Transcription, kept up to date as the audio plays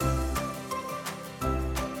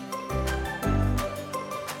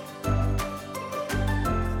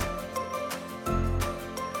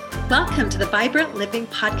Welcome to the Vibrant Living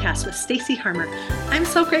Podcast with Stacey Harmer. I'm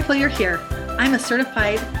so grateful you're here. I'm a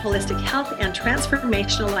certified holistic health and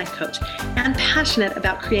transformational life coach and passionate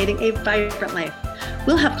about creating a vibrant life.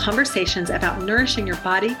 We'll have conversations about nourishing your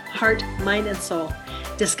body, heart, mind, and soul,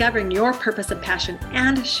 discovering your purpose and passion,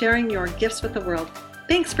 and sharing your gifts with the world.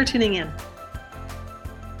 Thanks for tuning in.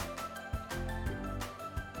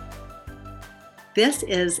 This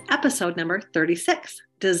is episode number 36,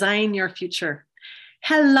 Design Your Future.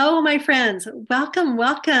 Hello, my friends.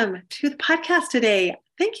 Welcome to the podcast today.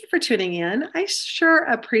 Thank you for tuning in. I sure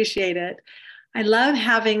appreciate it. I love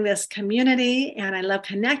having this community and I love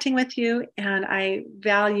connecting with you, and I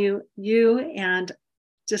value you and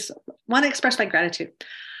just want to express my gratitude.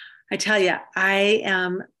 I tell you, I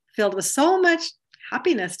am filled with so much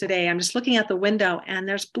happiness today. I'm just looking out the window and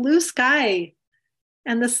there's blue sky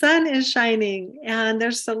and the sun is shining and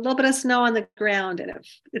there's a little bit of snow on the ground and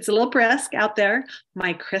it's a little brisk out there.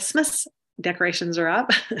 My Christmas decorations are up.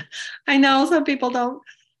 I know some people don't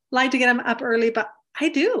like to get them up early, but I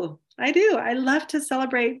do. I love to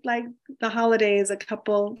celebrate like the holidays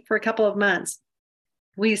for a couple of months.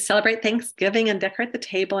 We celebrate Thanksgiving and decorate the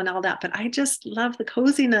table and all that, but I just love the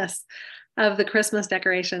coziness of the Christmas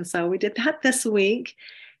decoration. So we did that this week.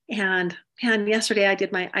 And yesterday I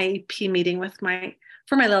did my IEP meeting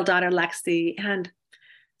for my little daughter, Lexi, and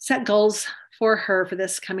set goals for her for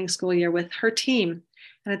this coming school year with her team.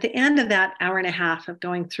 And at the end of that hour and a half of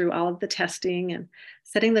going through all of the testing and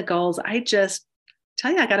setting the goals, I just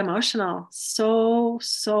tell you, I got emotional. So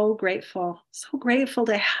grateful. So grateful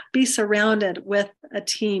to be surrounded with a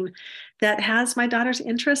team that has my daughter's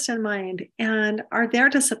interest in mind and are there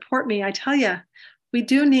to support me. I tell you, we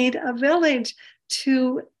do need a village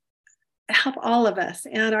to help all of us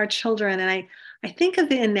and our children. And I think of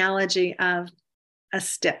the analogy of a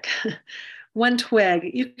stick, one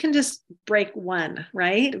twig. You can just break one,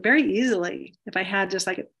 right? Very easily. If I had just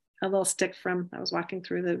like a little stick I was walking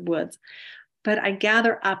through the woods, but I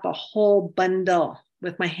gather up a whole bundle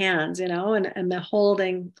with my hands, and they're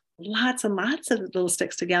holding lots and lots of little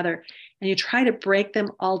sticks together, and you try to break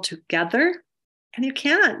them all together and you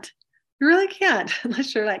can't. You really can't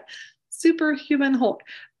unless you're like superhuman Hulk.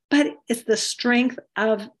 But it's the strength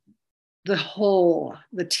of the whole,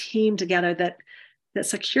 the team together that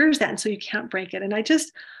secures that. And so you can't break it. And I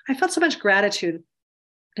felt so much gratitude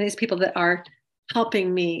to these people that are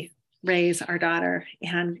helping me raise our daughter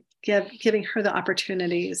and giving her the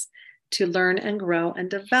opportunities to learn and grow and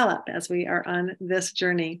develop as we are on this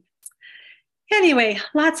journey. Anyway,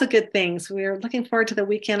 lots of good things. We're looking forward to the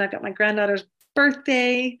weekend. I've got my granddaughter's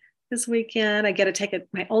birthday this weekend. I get to take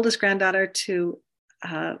my oldest granddaughter to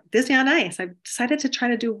Disney on Ice. I've decided to try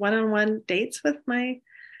to do one-on-one dates with my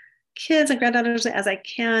kids and granddaughters as I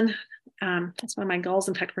can. That's one of my goals.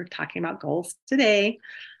 In fact, we're talking about goals today.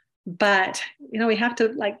 But, we have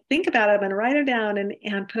to think about them and write them down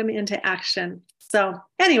and put them into action. So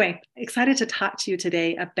anyway, excited to talk to you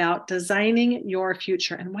today about designing your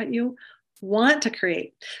future and what you want to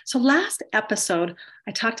create. So last episode,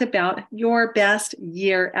 I talked about your best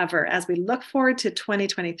year ever as we look forward to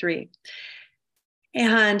 2023.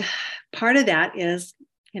 And part of that is,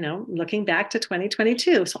 looking back to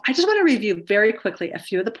 2022. So I just want to review very quickly a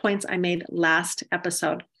few of the points I made last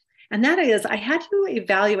episode. And that is, I had you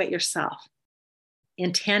evaluate yourself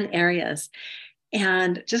in 10 areas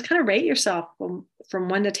and just kind of rate yourself from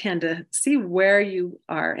 1 to 10 to see where you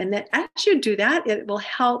are. And then as you do that, it will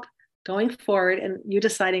help going forward and you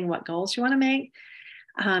deciding what goals you want to make.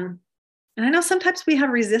 And I know sometimes we have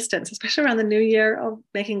resistance, especially around the new year of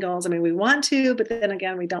making goals. I mean, we want to, but then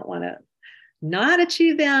again, we don't want to not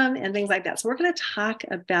achieve them and things like that. So we're going to talk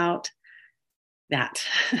about that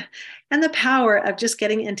and the power of just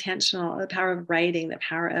getting intentional, the power of writing, the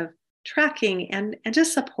power of tracking and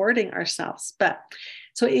just supporting ourselves. But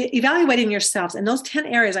so evaluating yourselves in those 10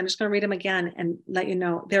 areas, I'm just going to read them again and let you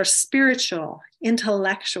know they're spiritual,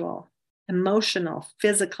 intellectual, emotional,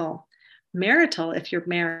 physical, marital, if you're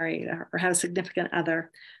married or have a significant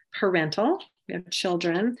other, parental, you have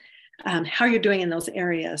children, how you're doing in those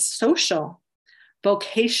areas, social,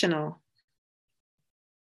 vocational,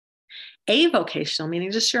 avocational, meaning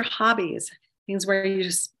just your hobbies, things where you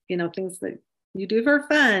just, things that you do for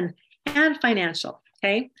fun, and financial.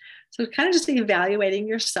 Okay. So kind of just evaluating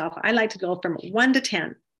yourself. I like to go from 1 to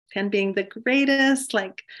 10, 10 being the greatest,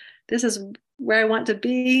 this is where I want to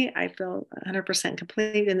be. I feel 100%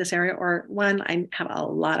 complete in this area, or 1, I have a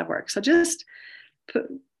lot of work. So just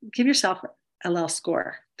give yourself a little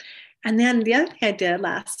score. And then the other thing I did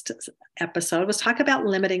last episode was talk about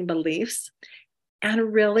limiting beliefs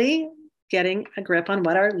and really getting a grip on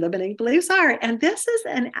what our limiting beliefs are. And this is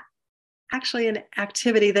an actually an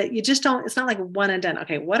activity that you just don't, it's not like one and done.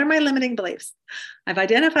 Okay, what are my limiting beliefs? I've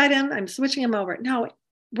identified them, I'm switching them over. No,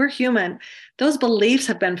 we're human. Those beliefs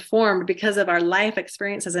have been formed because of our life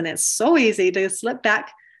experiences, and it's so easy to slip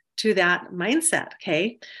back to that mindset.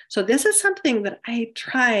 Okay. So this is something that I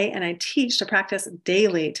try and I teach to practice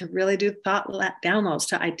daily, to really do thought downloads,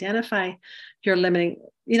 to identify your limiting,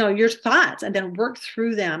 your thoughts, and then work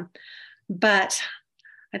through them. But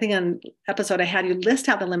I think on episode I had you list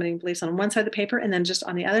out the limiting beliefs on one side of the paper, and then just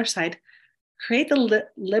on the other side, create the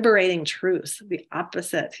liberating truths, the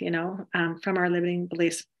opposite, from our limiting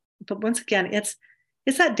beliefs. But once again, it's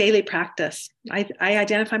that daily practice. I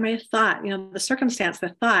identify my thought, the circumstance,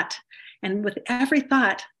 the thought, and with every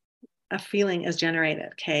thought, a feeling is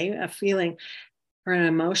generated. Okay, a feeling or an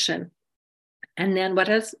emotion, and then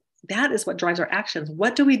that is what drives our actions.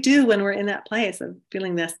 What do we do when we're in that place of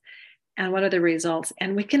feeling this? And what are the results?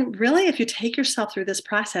 And we can really, if you take yourself through this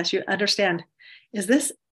process, you understand, is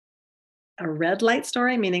this a red light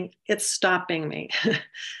story? Meaning it's stopping me.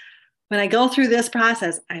 When I go through this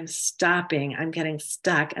process, I'm stopping, I'm getting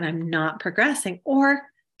stuck, and I'm not progressing. Or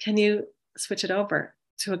can you switch it over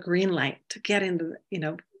to a green light to get into,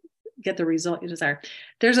 get the result you desire?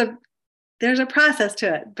 There's a process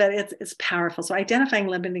to it, but it's powerful. So identifying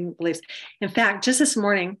limiting beliefs. In fact, just this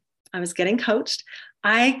morning, I was getting coached.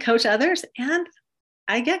 I coach others and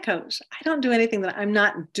I get coached. I don't do anything that I'm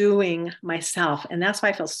not doing myself. And that's why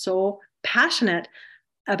I feel so passionate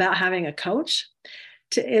about having a coach.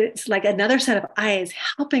 It's like another set of eyes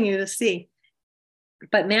helping you to see.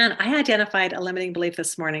 But man, I identified a limiting belief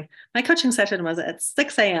this morning. My coaching session was at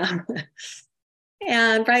 6 a.m.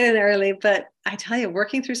 and bright and early. But I tell you,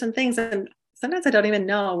 working through some things, and sometimes I don't even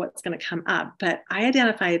know what's going to come up, but I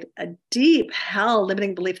identified a deep hell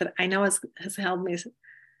limiting belief that I know has held me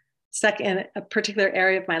stuck in a particular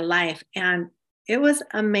area of my life. And it was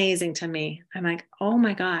amazing to me. I'm like, oh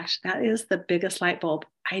my gosh, that is the biggest light bulb.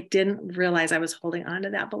 I didn't realize I was holding on to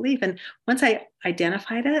that belief. And once I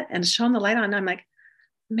identified it and shone the light on, I'm like,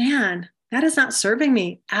 man, that is not serving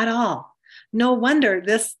me at all. No wonder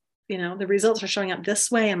this, the results are showing up this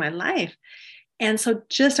way in my life. And so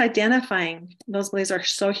just identifying those beliefs are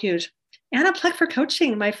so huge. And a plug for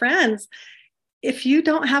coaching, my friends. If you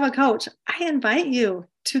don't have a coach, I invite you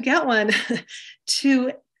to get one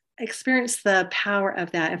to experience the power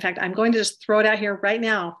of that. In fact, I'm going to just throw it out here right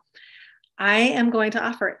now. I am going to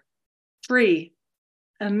offer free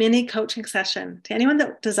a mini coaching session to anyone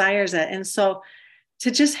that desires it. And so to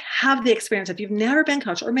just have the experience, if you've never been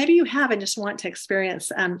coached, or maybe you have and just want to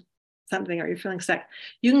experience something, or you're feeling stuck,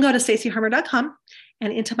 you can go to stacyharmer.com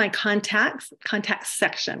and into my contact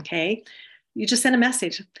section. Okay. You just send a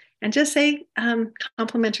message and just say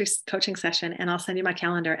complimentary coaching session, and I'll send you my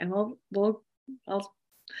calendar, and I'll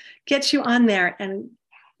get you on there and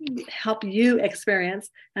help you experience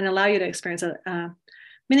and allow you to experience a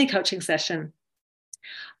mini coaching session.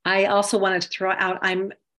 I also wanted to throw out,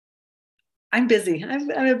 I'm busy. I'm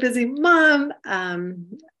a busy mom,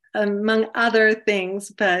 among other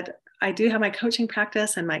things, but I do have my coaching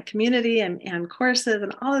practice and my community and courses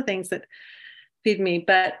and all the things that feed me.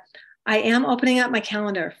 But I am opening up my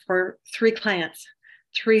calendar for 3 clients,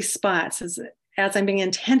 3 spots. As I'm being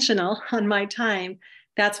intentional on my time,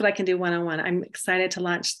 that's what I can do one-on-one. I'm excited to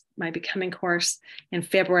launch my Becoming course in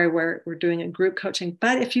February, where we're doing a group coaching.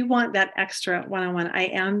 But if you want that extra one-on-one, I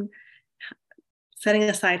am setting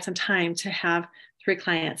aside some time to have 3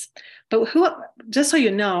 clients. But just so you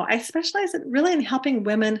know, I specialize really in helping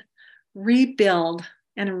women rebuild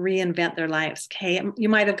and reinvent their lives. Okay. You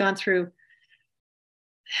might have gone through,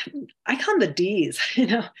 I call them the D's,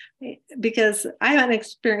 because I haven't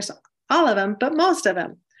experienced all of them, but most of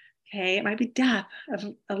them. Okay. It might be death of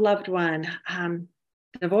a loved one,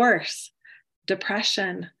 divorce,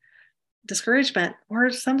 depression, discouragement, or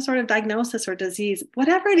some sort of diagnosis or disease,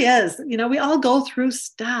 whatever it is. We all go through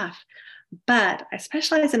stuff. But I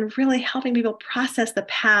specialize in really helping people process the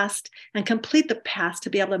past and complete the past to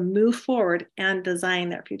be able to move forward and design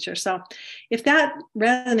their future. So if that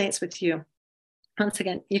resonates with you, once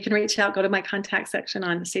again, you can reach out, go to my contact section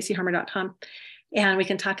on stacyharmer.com, and we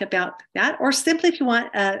can talk about that. Or simply, if you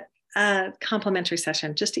want a complimentary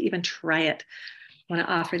session, just to even try it, I want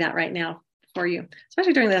to offer that right now for you,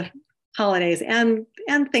 especially during the holidays and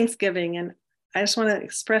Thanksgiving. And I just want to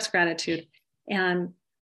express gratitude and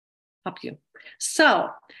help you. So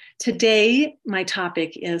today, my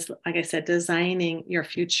topic is, like I said, designing your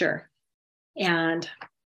future. And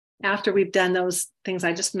after we've done those things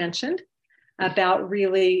I just mentioned about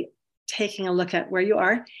really taking a look at where you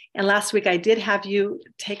are. And last week I did have you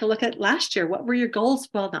take a look at last year. What were your goals?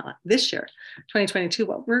 Well, not this year, 2022.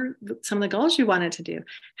 What were some of the goals you wanted to do?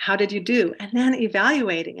 How did you do? And then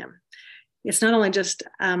evaluating them. It's not only just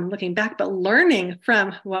looking back, but learning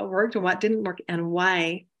from what worked and what didn't work and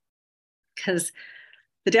why. Because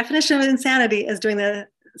the definition of insanity is doing the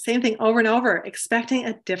same thing over and over, expecting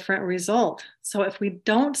a different result. So if we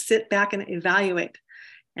don't sit back and evaluate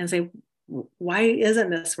and say, why isn't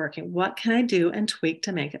this working? What can I do and tweak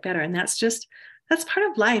to make it better? And that's part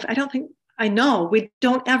of life. I know we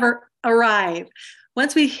don't ever arrive.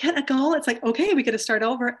 Once we hit a goal, it's like, okay, we got to start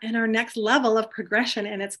over in our next level of progression,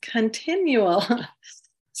 and it's continual.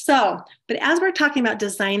 But as we're talking about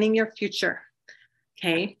designing your future,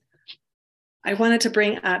 okay, I wanted to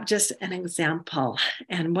bring up just an example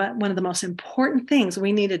and one of the most important things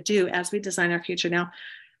we need to do as we design our future. Now,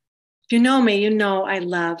 if you know me, you know I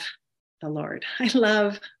love the Lord.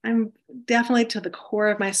 I'm definitely to the core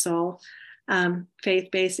of my soul,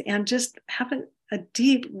 faith-based, and just have a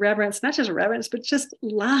deep reverence, not just reverence, but just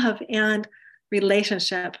love and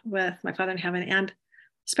relationship with my Father in heaven, and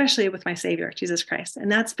especially with my Savior, Jesus Christ.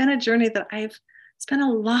 And that's been a journey that I've spent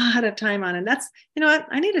a lot of time on. And that's, you know what,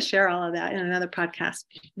 I need to share all of that in another podcast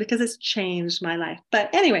because it's changed my life.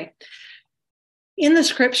 But anyway, in the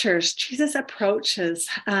scriptures, Jesus approaches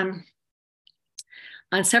on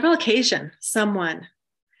several occasions someone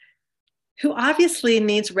who obviously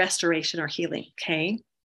needs restoration or healing, okay?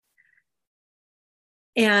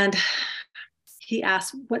 And he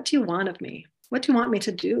asks, what do you want of me? What do you want me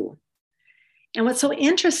to do? And what's so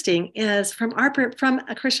interesting is from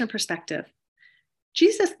a Christian perspective,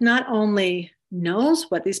 Jesus not only knows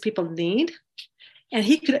what these people need, and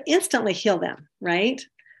he could instantly heal them, right?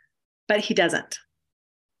 But he doesn't.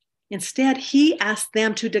 Instead, he asks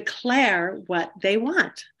them to declare what they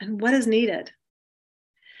want and what is needed.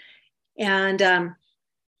 And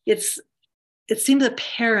it seems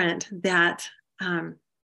apparent that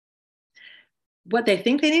what they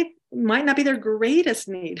think they need might not be their greatest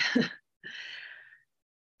need.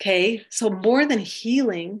 Okay, so more than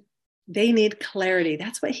healing, they need clarity.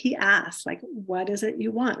 That's what he asked. Like, what is it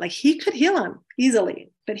you want? Like, he could heal them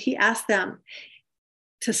easily, but he asked them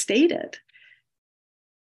to state it.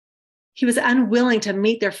 He was unwilling to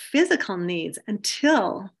meet their physical needs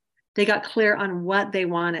until they got clear on what they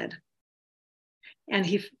wanted. And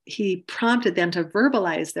he prompted them to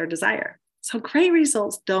verbalize their desire. So great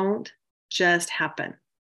results don't just happen.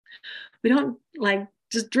 We don't like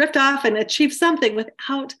just drift off and achieve something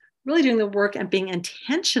without really doing the work and being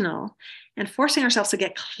intentional and forcing ourselves to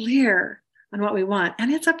get clear on what we want.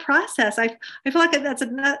 And it's a process. I feel like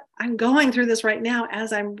I'm going through this right now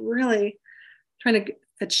as I'm really trying to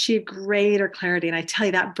achieve greater clarity. And I tell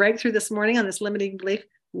you, that breakthrough this morning on this limiting belief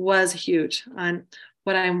was huge on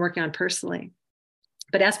what I'm working on personally.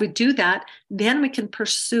 But as we do that, then we can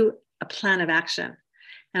pursue a plan of action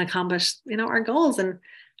and accomplish, our goals and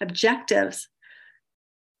objectives.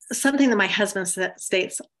 Something that my husband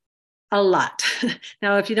states a lot.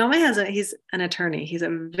 Now, if you know my husband, he's an attorney. He's a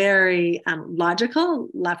very logical,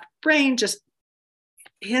 left brain,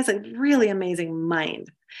 he has a really amazing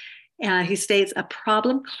mind. And he states, a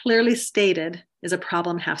problem clearly stated is a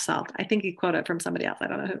problem half solved. I think he quoted it from somebody else. I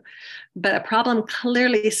don't know who. But a problem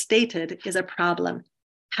clearly stated is a problem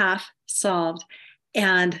half solved.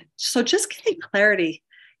 And so just getting clarity,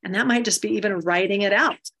 and that might just be even writing it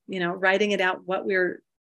out, what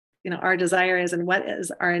our desire is and what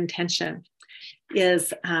is our intention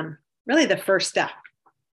is really the first step.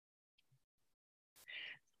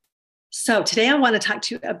 So today I want to talk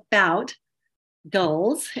to you about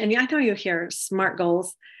goals. And I know you hear SMART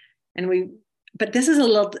goals, but this is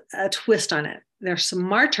a twist on it. They're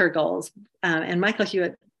smarter goals. And Michael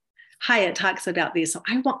Hyatt talks about these. So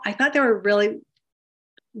I thought they were really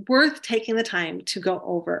worth taking the time to go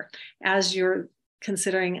over as you're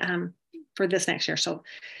considering for this next year. So,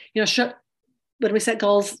 when we set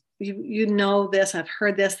goals, you know this, I've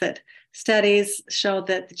heard this, that studies show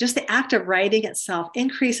that just the act of writing itself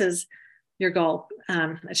increases your goal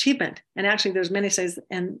achievement. And actually there's many studies,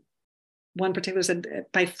 and one particular said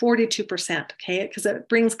by 42%, okay, because it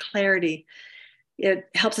brings clarity. It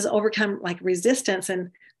helps us overcome resistance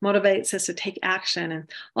and motivates us to take action. And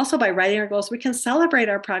also by writing our goals, we can celebrate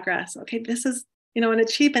our progress. Okay, this is, an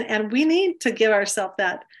achievement, and we need to give ourselves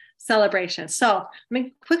that celebration. So let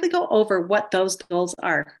me quickly go over what those goals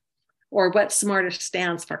are, or what SMART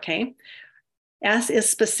stands for, okay? S is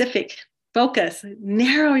specific, focus,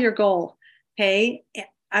 narrow your goal, okay?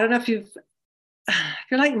 I don't know if you're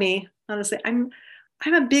like me, honestly,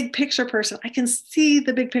 I'm a big picture person. I can see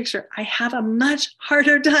the big picture. I have a much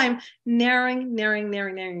harder time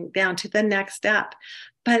narrowing down to the next step.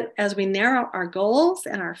 But as we narrow our goals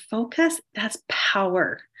and our focus, that's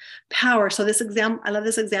power. Power. So this example, I love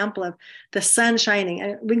this example of the sun shining,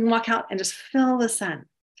 and we can walk out and just feel the sun.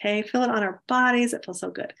 Okay, feel it on our bodies. It feels so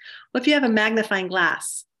good. Well, if you have a magnifying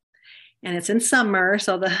glass and it's in summer,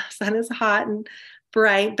 so the sun is hot and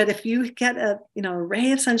bright, but if you get a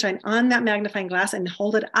ray of sunshine on that magnifying glass and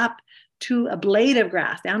hold it up to a blade of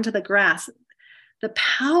grass, down to the grass, the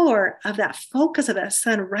power of that focus of that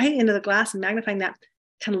sun right into the glass and magnifying that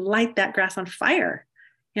can light that grass on fire.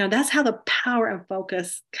 That's how the power of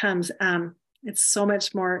focus comes. It's so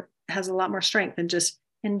much more, has a lot more strength than just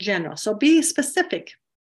in general. So be specific.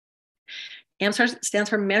 M stands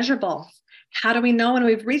for measurable. How do we know when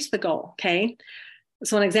we've reached the goal? Okay.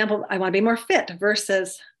 So an example, I want to be more fit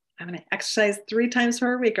versus I'm going to exercise 3 times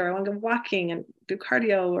per week, or I want to go walking and do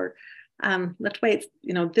cardio or lift weights,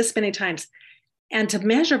 this many times. And to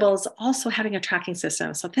measurable is also having a tracking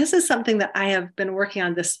system. So this is something that I have been working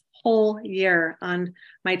on this whole year on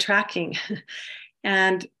my tracking.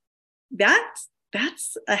 And that's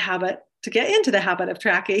a habit, to get into the habit of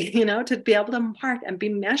tracking, to be able to mark and be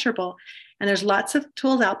measurable. And there's lots of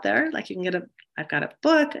tools out there. Like I've got a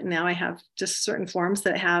book. Now I have just certain forms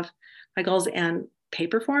that have my goals and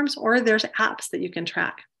paper forms, or there's apps that you can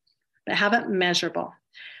track, but have it measurable.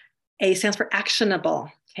 A stands for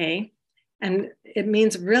actionable. Okay. And it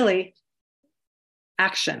means really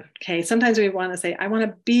action. Okay. Sometimes we want to say, I want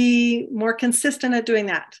to be more consistent at doing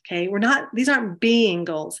that. Okay. These aren't being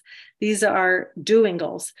goals. These are doing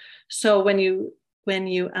goals. So when you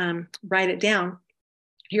write it down,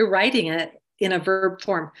 you're writing it in a verb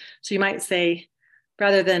form. So you might say,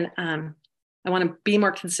 rather than, I want to be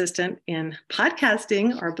more consistent in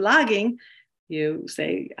podcasting or blogging, you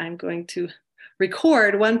say, I'm going to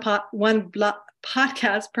record one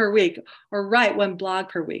podcast per week, or write 1 blog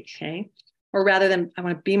per week. Okay. Or rather than, I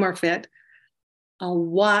want to be more fit, I'll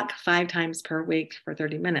walk 5 times per week for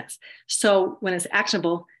 30 minutes. So when it's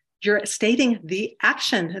actionable, you're stating the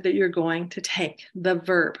action that you're going to take, the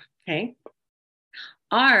verb. Okay.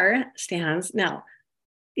 R stands, now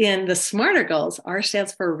in the smarter goals, R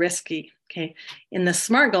stands for risky. Okay. In the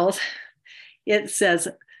SMART goals, it says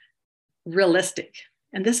realistic.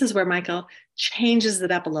 And this is where Michael changes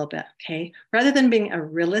it up a little bit. Okay. Rather than being a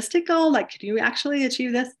realistic goal, like, can you actually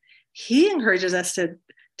achieve this? He encourages us to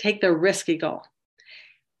take the risky goal.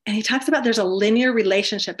 And he talks about there's a linear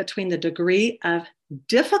relationship between the degree of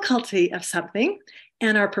difficulty of something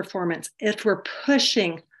and our performance if we're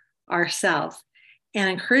pushing ourselves, and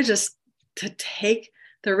encourages us to take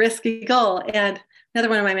the risky goal. And another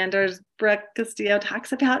one of my mentors, Brooke Castillo,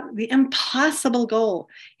 talks about the impossible goal,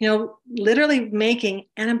 literally making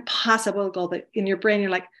an impossible goal that in your brain, you're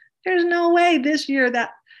like, there's no way this year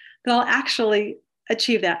that I'll actually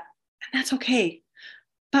achieve that. And that's okay.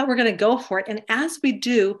 But we're going to go for it. And as we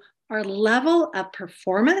do, our level of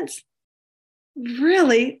performance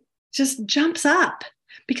really just jumps up,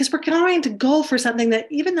 because we're going to go for something that,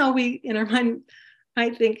 even though we in our mind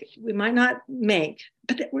might think we might not make,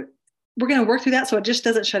 but we're going to work through that so it just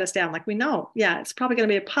doesn't shut us down. Like, we know, yeah, it's probably going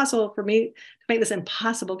to be impossible for me to make this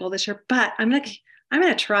impossible goal this year, but I'm going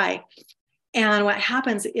to try. And what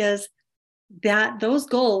happens is that those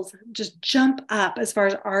goals just jump up as far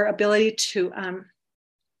as our ability to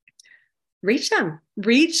reach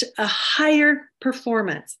a higher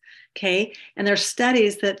performance. Okay. And there's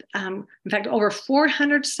studies that, in fact, over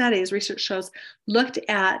 400 studies, research shows, looked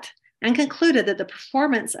at and concluded that the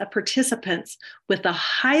performance of participants with the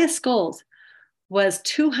highest goals was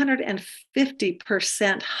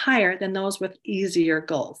 250% higher than those with easier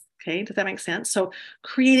goals. Okay, does that make sense? So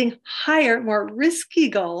creating higher, more risky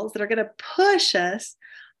goals that are going to push us,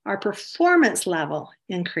 our performance level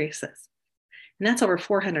increases. And that's over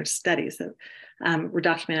 400 studies that were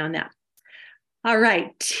documented on that. All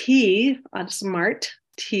right, T on SMART,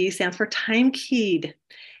 T stands for time keyed,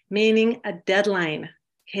 meaning a deadline.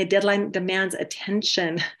 Okay, deadline demands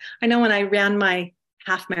attention. I know when I ran my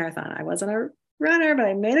half marathon, I wasn't a runner, but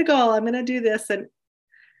I made a goal. I'm going to do this. And I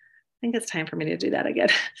think it's time for me to do that again.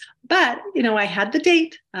 But, I had the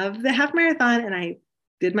date of the half marathon, and I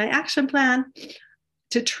did my action plan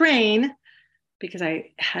to train, because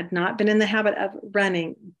I had not been in the habit of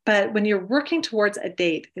running. But when you're working towards a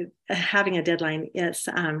date, having a deadline is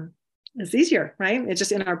easier, right? It's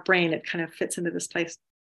just in our brain, it kind of fits into this place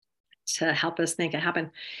to help us make it happen.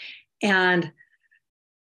 And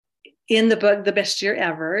in the book, The Best Year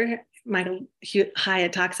Ever, Michael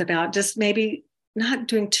Hyatt talks about just maybe not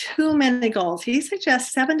doing too many goals. He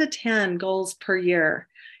suggests 7 to 10 goals per year.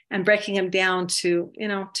 and breaking them down to,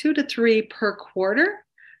 2 to 3 per quarter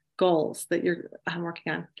goals that you're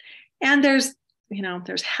working on. And there's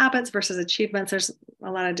habits versus achievements. There's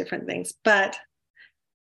a lot of different things, but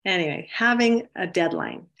anyway, having a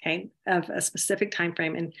deadline, okay, of a specific time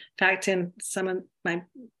frame. In fact, in some of my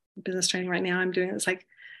business training right now, I'm doing it's like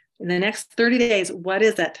in the next 30 days, what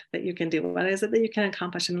is it that you can do? What is it that you can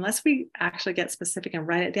accomplish? And unless we actually get specific and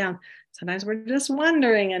write it down, sometimes we're just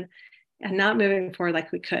wondering and not moving forward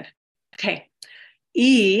like we could. Okay.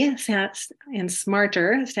 E stands in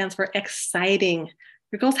SMARTER, stands for exciting.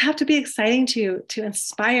 Your goals have to be exciting to you, to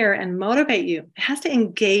inspire and motivate you. It has to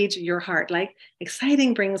engage your heart. Like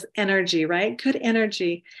exciting brings energy, right? Good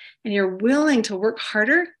energy. And you're willing to work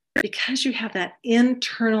harder because you have that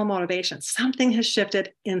internal motivation. Something has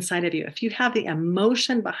shifted inside of you. If you have the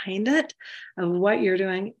emotion behind it of what you're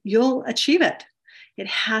doing, you'll achieve it. It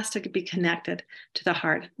has to be connected to the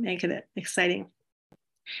heart, make it exciting.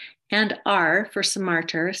 And R for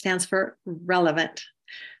SMARTER stands for relevant,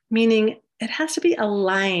 meaning it has to be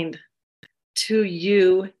aligned to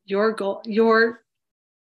you, your goal,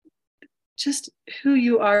 just who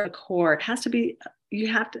you are at the core. It has to be,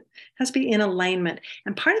 has to be in alignment.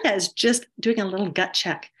 And part of that is just doing a little gut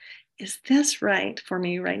check. Is this right for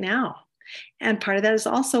me right now? And part of that is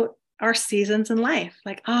also our seasons in life.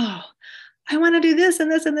 Like, oh, I want to do this and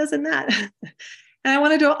this and this and that. And I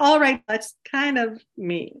want to do it all right. That's kind of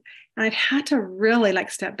me. And I've had to really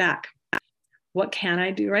step back. What can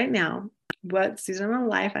I do right now? What season of my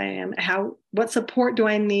life I am? What support do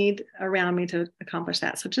I need around me to accomplish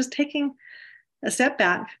that? So just taking a step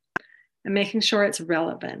back and making sure it's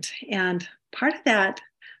relevant. And part of that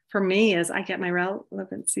for me is I get my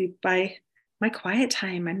relevancy by my quiet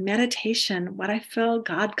time, my meditation, what I feel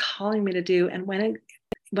God calling me to do. And when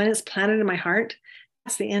it's planted in my heart,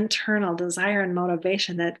 that's the internal desire and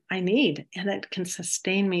motivation that I need and that can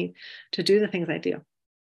sustain me to do the things I do.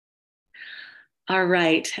 All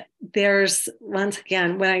right. There's, once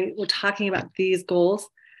again, when we're talking about these goals,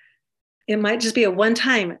 it might just be a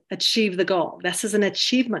one-time achieve the goal. This is an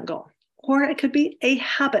achievement goal, or it could be a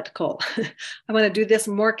habit goal. I want to do this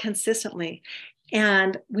more consistently.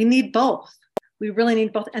 And we need both. We really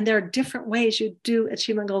need both. And there are different ways you do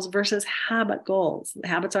achievement goals versus habit goals. The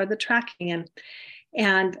habits are the tracking.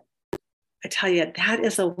 And I tell you, that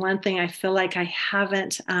is the one thing I feel like I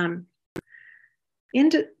haven't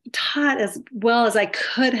taught as well as I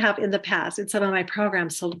could have in the past in some of my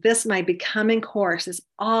programs. So my Becoming course is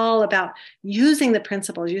all about using the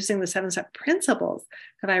principles, using the 7-step principles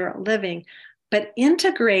of I-Wrote Living, but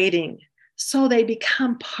integrating so they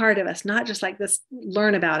become part of us, not just like this,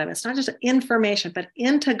 learn about them. It's not just information, but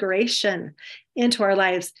integration into our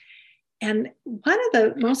lives. And one of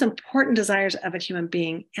the most important desires of a human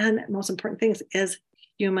being and most important things is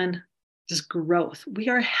human just growth. We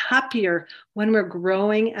are happier when we're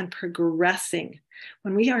growing and progressing.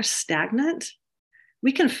 When we are stagnant,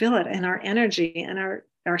 we can feel it in our energy and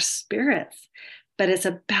our spirits, but it's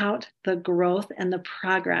about the growth and the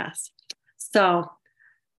progress. So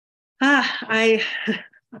I'm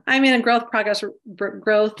in a growth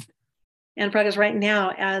and progress right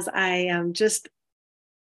now as I am just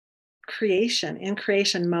in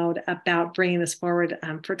creation mode about bringing this forward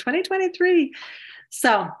for 2023.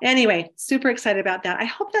 So anyway, super excited about that. I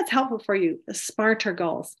hope that's helpful for you, the SMARTER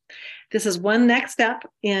goals. This is one next step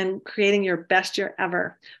in creating your best year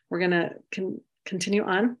ever. We're going to continue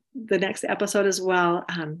on the next episode as well.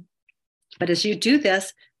 But as you do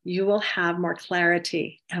this, you will have more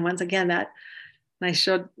clarity. And once again,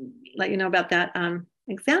 let you know about that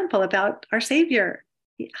example about our Savior.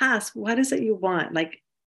 He asked, what is it you want? Like,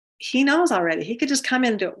 he knows already. He could just come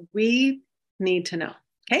in and do it. We need to know.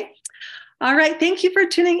 Okay. All right. Thank you for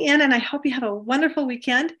tuning in. And I hope you have a wonderful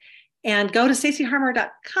weekend. And go to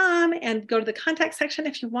staceyharmer.com and go to the contact section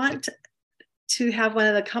if you want to have one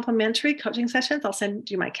of the complimentary coaching sessions. I'll send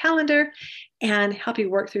you my calendar and help you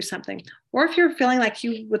work through something. Or if you're feeling like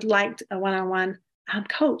you would like a one-on-one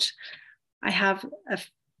coach, I have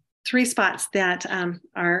 3 spots that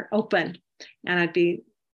are open, and I'd be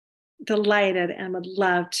delighted and would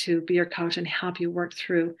love to be your coach and help you work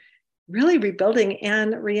through really rebuilding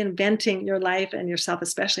and reinventing your life and yourself,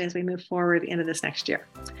 especially as we move forward into this next year.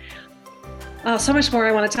 Oh, so much more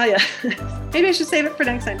I want to tell you. Maybe I should save it for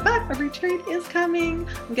next time, but a retreat is coming.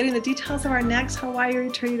 I'm getting the details of our next Hawaii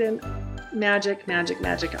retreat, and magic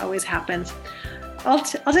always happens. I'll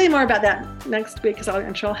tell you more about that next week because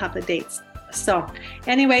I'm sure I'll have the dates. So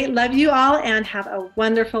anyway, love you all and have a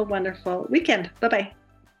wonderful, wonderful weekend. Bye-bye.